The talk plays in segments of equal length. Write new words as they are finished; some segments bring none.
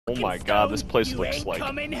Oh my god, this place looks like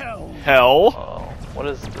home. hell. Oh, what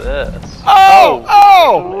is this? Oh!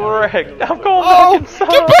 Oh! Rick, I'm going Oh! back inside!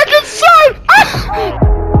 Get back inside!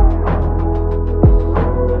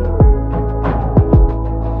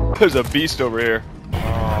 Ah! There's a beast over here.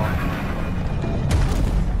 Oh!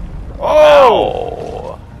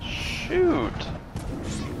 Ow. Shoot.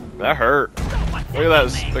 That hurt. Look at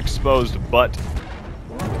that exposed butt.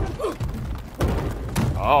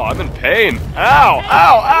 Oh, I'm in pain. Ow!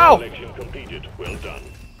 Ow! Ow!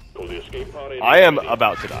 I am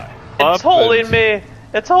about to die. It's holding me!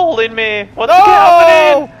 It's holding me! What's No!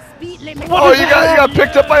 happening? Oh, you got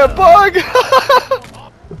picked up by a bug!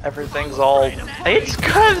 Everything's all... It's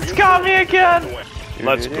got me again!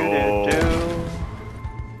 Let's go.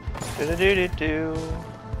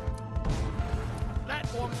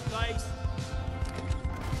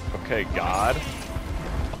 Okay, God.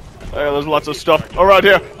 Hey, there's lots of stuff around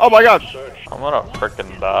here. Oh my god! I'm gonna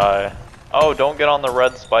frickin' die. Oh, don't get on the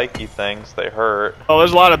red spiky things, they hurt. Oh,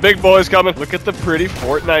 there's a lot of big boys coming. Look at the pretty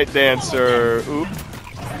Fortnite dancer. Oop.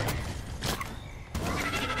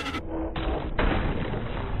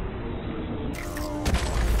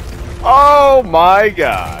 Oh my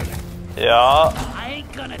god. Yeah. I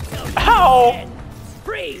ain't gonna tell you. Ow!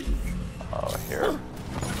 Freeze. Oh, here.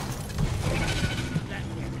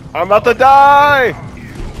 I'm about to die!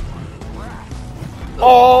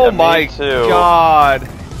 Oh Yeah, me my too. god.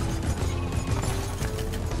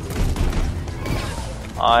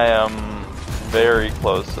 I am very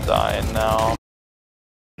close to dying now.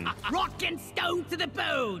 Rock and stone to the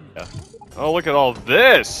bone. Yeah. Oh, look at all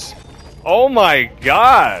this. Oh my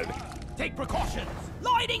god. Take precautions.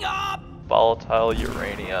 Lighting up. Volatile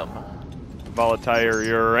uranium. Volatile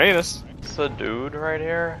Uranus. It's a dude right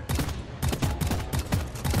here.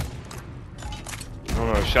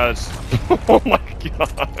 Oh no, shot it. Oh my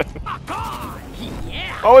god.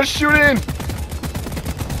 Yeah. Oh, it's shooting!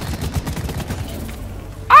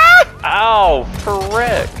 Ow,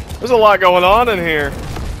 frick! There's a lot going on in here.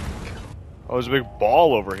 Oh, there's a big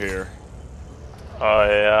ball over here. Oh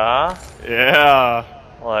yeah? Yeah.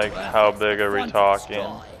 Like, how big are we talking?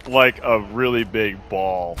 Like a really big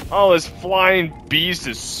ball. Oh, this flying beast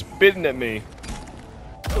is spitting at me.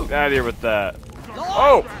 Get out of here with that.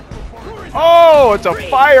 Oh! Oh, it's a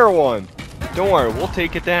fire one! Don't worry, we'll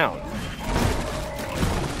take it down.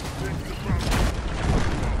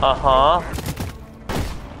 Uh-huh.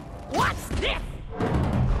 What's this?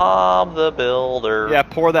 I'm the builder. Yeah,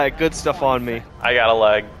 pour that good stuff on me. I got a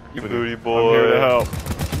leg. You booty boy. I'm here to help.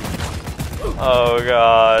 Oh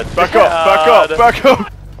god. Back up, back up, back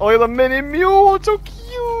up! Oh, look at the mini mule, it's so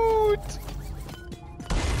cute!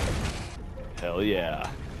 Hell yeah.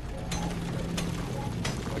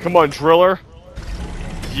 Come on, driller.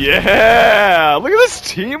 Yeah! Look at this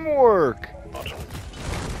teamwork!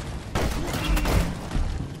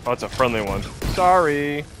 Oh, it's a friendly one.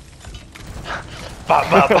 Sorry. Ba,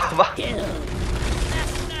 ba, ba, ba.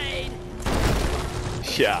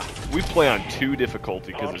 Yeah, we play on 2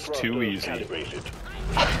 difficulty because it's too easy.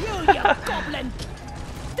 Goblin.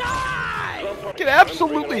 Die! Get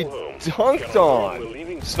absolutely dunked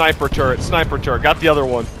on! Sniper turret, got the other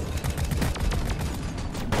one.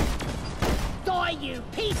 Die, you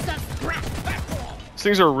piece of scrap. These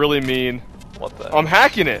things are really mean. What the? I'm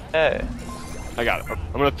hacking it! Hey. I got it.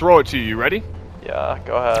 I'm gonna throw it to you. You ready? Yeah,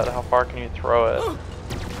 go ahead. How far can you throw it?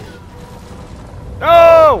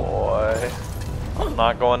 No! Boy. I'm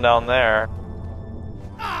not going down there.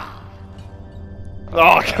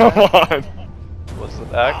 Oh, come on! Was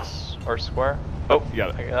it X or square? Oh, You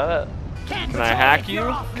got I it. got it. Can I hack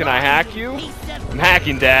you? Can I hack you? I'm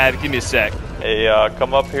hacking, Dad. Give me a sec. Hey,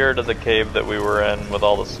 come up here to the cave that we were in with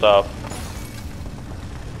all the stuff.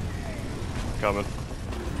 Coming.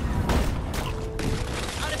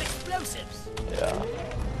 Out of explosives. Yeah.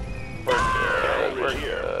 We're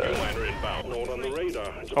here. Commander inbound. Known on the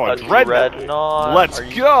radar. Oh, a A dreadnought. dreadnought. Let's Are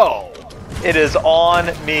you- go! It is on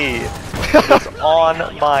me. It's on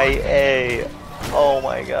my A. Oh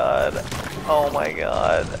my god. Oh my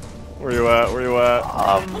god. Where you at? Where you at?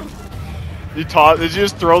 Um, Did you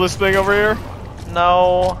just throw this thing over here?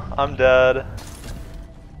 no, I'm dead.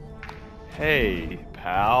 Hey,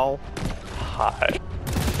 pal. Hi.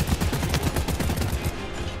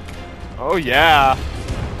 Oh yeah.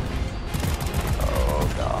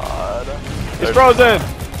 Oh god. He's frozen!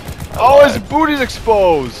 Oh, his booty's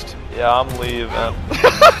exposed! Yeah, I'm leaving.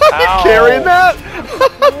 You carrying that?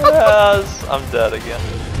 Yes, I'm dead again.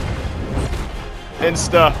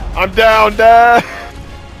 Insta. I'm down, Dad!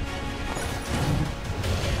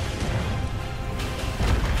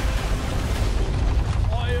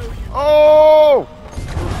 Oh!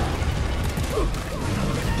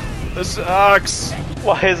 This sucks.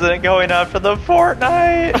 Why isn't it going after the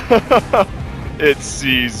Fortnite? It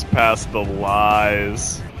sees past the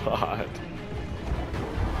lies. God.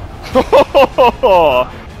 Oh,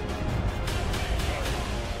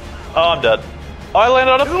 I'm dead. Oh, I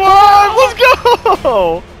landed on a Let's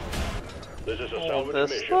go! This is a Oh, salvage this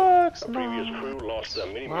mission. looks A previous crew lost their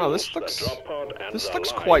mini Wow, this mules, their drop pod, and this their looks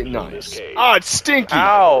lives quite in nice. this cave. Ah, it's stinky.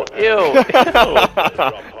 Ow! Ew! Ew!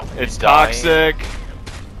 It's Dying. toxic.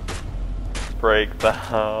 Break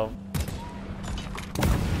them.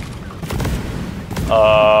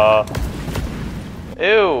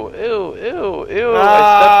 Ew! Ew! Ew! Ew!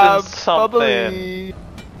 I stepped in something. Bubbly.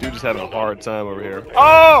 Dude is having a hard time over here.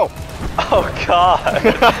 Oh! Oh God!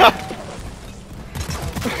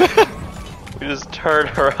 We just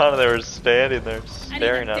turned around and they were standing there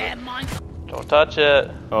staring at it. Don't touch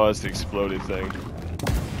it. Oh, that's the exploding thing.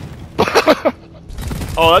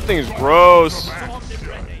 Oh, that thing is gross.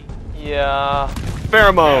 Yeah.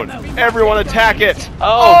 Pheromone. Everyone attack it.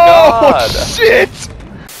 Oh God! Shit!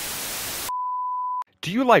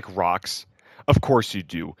 Do you like rocks? Of course you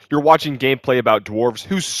do. You're watching gameplay about dwarves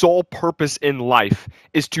whose sole purpose in life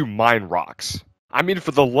is to mine rocks. I mean, for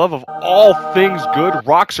the love of all things good,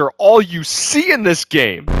 rocks are all you see in this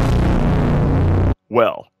game.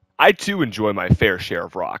 Well, I too enjoy my fair share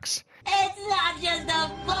of rocks. It's not just a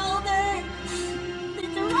boulder.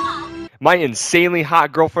 It's a rock. My insanely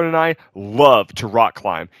hot girlfriend and I love to rock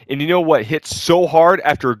climb. And you know what hits so hard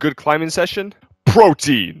after a good climbing session?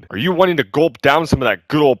 Protein! Are you wanting to gulp down some of that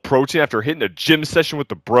good old protein after hitting a gym session with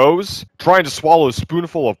the bros? Trying to swallow a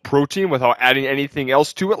spoonful of protein without adding anything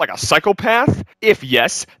else to it like a psychopath? If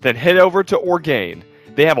yes, then head over to Orgain.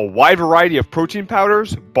 They have a wide variety of protein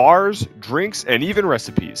powders, bars, drinks, and even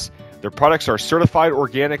recipes. Their products are certified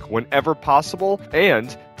organic whenever possible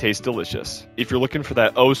and taste delicious. If you're looking for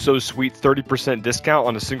that oh-so-sweet 30% discount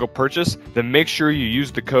on a single purchase, then make sure you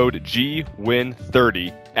use the code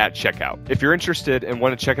GWIN30 at checkout. If you're interested and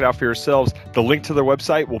want to check it out for yourselves, the link to their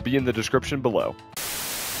website will be in the description below.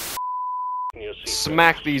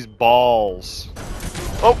 Smack these balls.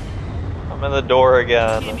 Oh! I'm in the door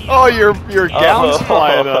again. Oh, your gown's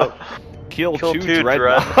flying up. Kill Kill two two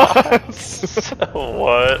dreadnoughts.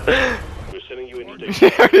 What? We're sending you into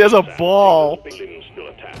station. There he has a ball. Building still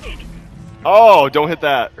attached. Oh, don't hit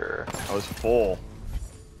that. I was full.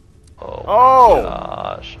 Oh, Oh! my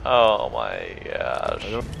gosh. Oh my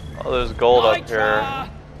gosh. Oh, there's gold up here.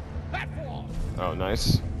 Oh,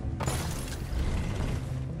 nice.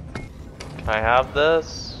 Can I have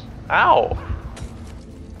this? Ow!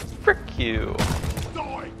 Frick you.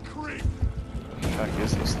 What the heck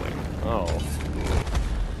is this thing? Oh.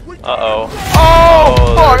 Uh-oh. Oh!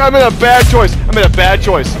 Fuck! I made a bad choice. I made a bad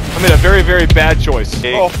choice. I made a very, very bad choice.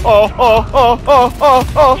 Oh! Oh! Oh! Oh! Oh! Oh!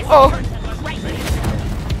 Oh! Oh!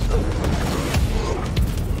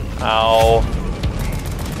 Ow.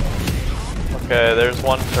 Okay, there's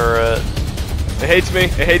one turret. It hates me.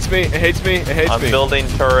 It hates me. It hates me. It hates me. I'm building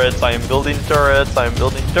turrets. I am building turrets. I am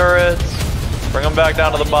building turrets. Bring them back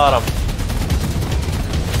down to the bottom.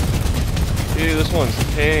 Dude, this one's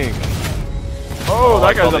pink. Oh,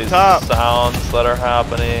 that guy's all up these top. Sounds that are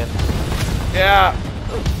happening. Yeah.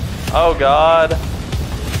 Oh God.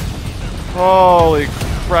 Holy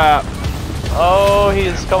crap. Oh,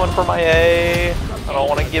 he's coming for my A. I don't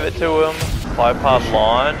want to give it to him. Tripod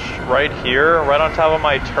launch right here, right on top of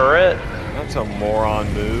my turret. That's a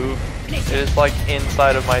moron move. It is like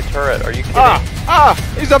inside of my turret. Are you kidding? Ah!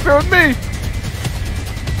 He's up here with me!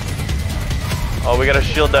 Oh, we got a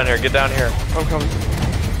shield down here. Get down here. I'm coming.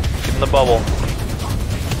 Get in the bubble.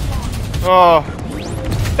 Oh.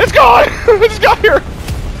 It's gone! It just got here!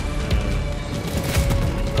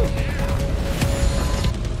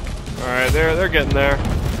 Alright, they're getting there.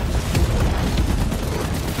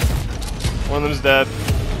 One of them's dead.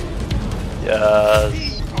 Yes.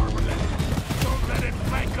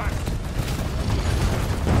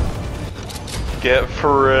 Get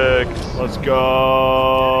fricked. Let's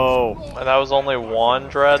go! And that was only one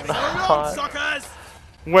dreadnought.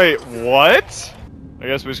 Wait, what? I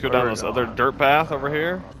guess we just go down this other dirt path over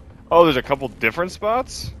here. Oh, there's a couple different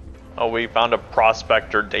spots? Oh, we found a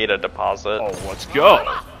prospector data deposit. Oh, let's go!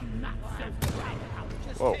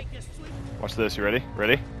 Whoa. Watch this, you ready?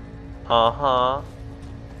 Ready? Uh-huh.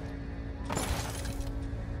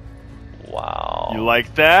 Wow. You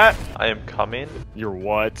like that? I am coming. You're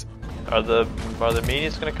what? Are the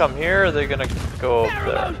meanies gonna come here or are they gonna go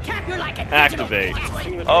over there? Activate.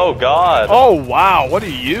 Oh God. Oh wow, what are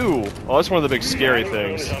you? Oh, that's one of the big scary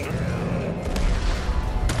things.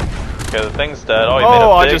 Okay, the thing's dead. Oh, he made a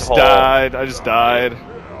Oh, big I just hole. died. I just died.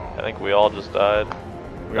 I think we all just died.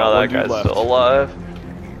 We got Oh, one that dude guy's left. still alive.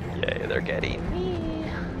 Yay, they're getting me.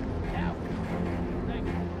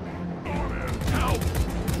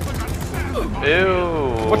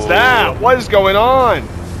 Ew. What's that? What is going on?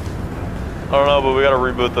 I don't know, but we gotta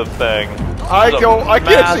reboot the thing. I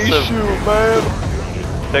can't see massive shoot, man.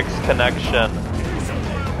 Fixed connection.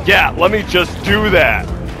 Yeah, let me just do that.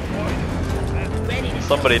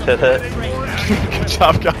 Somebody did it. Good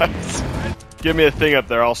job, guys. Give me a thing up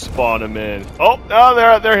there, I'll spawn him in. Oh,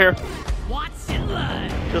 they're here.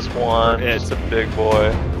 Just one. It's a big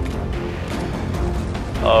boy.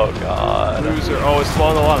 Oh god. Loser. Oh, it's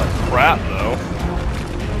spawning a lot of crap though.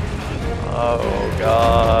 Oh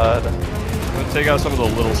god. I'm gonna take out some of the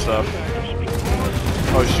little stuff.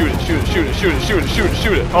 Oh, shoot it, shoot it, shoot it, shoot it, shoot it, shoot it,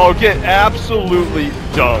 shoot it. Oh, get absolutely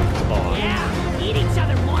dunked on. Yeah, eat each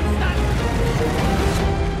other, monster.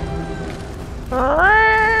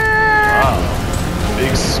 Wow.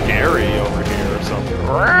 Big scary over here or something.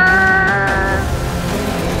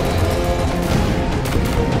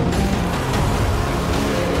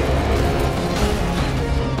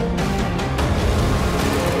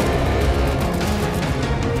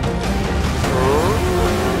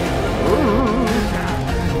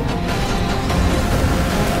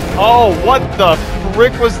 Oh, what the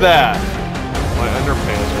frick was that? My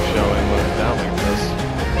underpants are showing when I'm down like this.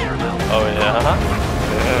 Oh yeah? I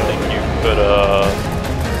think you could,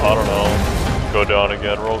 I don't know, go down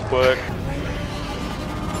again real quick.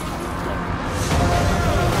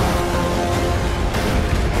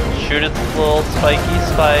 Shoot its little spiky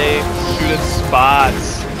spikes. Shoot its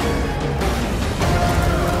spots.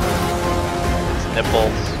 Its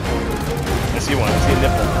nipples. I see one. I see a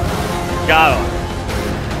nipple. Got him.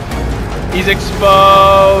 He's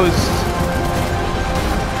exposed.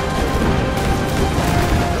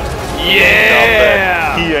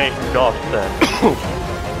 Yeah. He ain't nothing.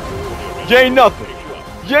 Yay nothing.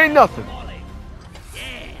 Yay nothing.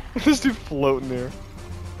 This dude floating there.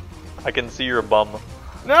 I can see your bum.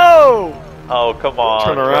 No. Oh, come on.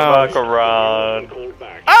 Turn around. Come back around. Called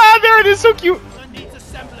back. Ah, there it is. So cute.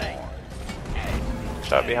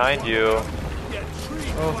 Shot behind you.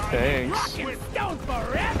 Oh, thanks.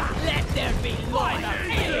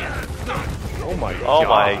 Oh my god. Oh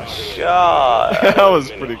my god. That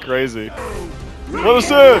was pretty crazy. Let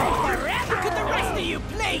us in. Could the rest of you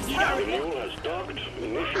please hurry? Mule has docked.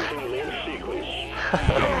 Initiating launch sequence.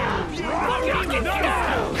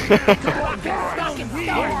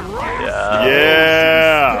 Yeah.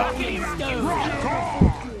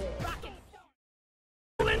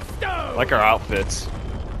 Yeah. Like our outfits.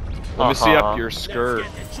 Let me see up your skirt.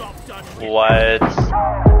 What?